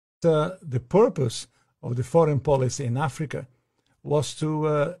The purpose of the foreign policy in Africa was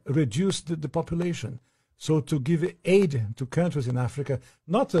to reduce the population. So to give aid to countries in Africa,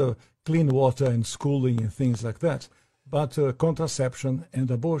 not clean water and schooling and things like that, but contraception and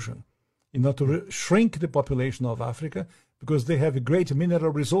abortion, in order to shrink the population of Africa, because they have great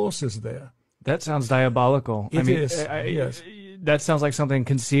mineral resources there. That sounds diabolical. It is, yes. That sounds like something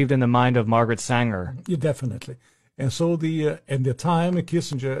conceived in the mind of Margaret Sanger. Yeah, definitely. And so at the time,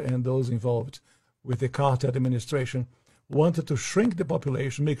 Kissinger and those involved with the Carter administration wanted to shrink the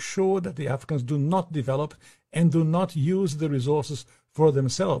population, make sure that the Africans do not develop and do not use the resources for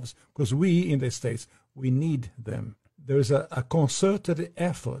themselves, because we in the States, we need them. There is a concerted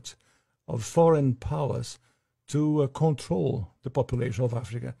effort of foreign powers to control the population of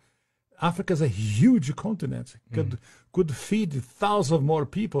Africa. Africa is a huge continent, could feed thousands more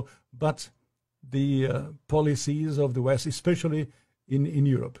people, but the policies of the West, especially in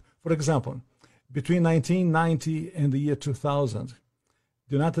Europe. For example, between 1990 and the year 2000,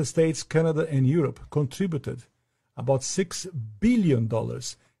 the United States, Canada, and Europe contributed about $6 billion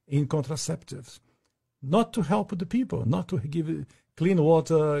in contraceptives, not to help the people, not to give clean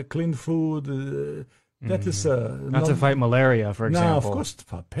water, clean food. That is not to fight malaria, for example. No, of course,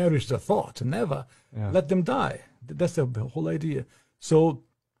 perish the thought, never. Yeah. Let them die. That's the whole idea. So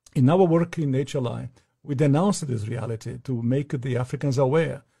in our work in HLI, we denounced this reality to make the Africans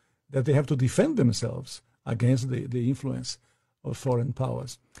aware that they have to defend themselves against the influence of foreign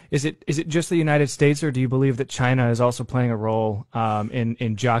powers. Is it just the United States, or do you believe that China is also playing a role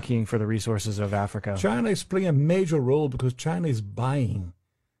in jockeying for the resources of Africa? China is playing a major role because China is buying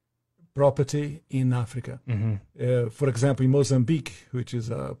property in Africa. For example, in Mozambique, which is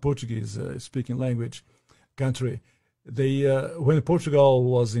a Portuguese-speaking language country, when Portugal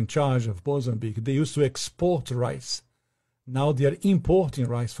was in charge of Mozambique, they used to export rice. Now they are importing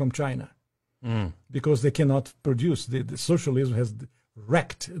rice from China because they cannot produce. The socialism has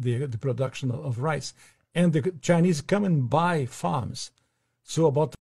wrecked the production of rice. And the Chinese come and buy farms. So about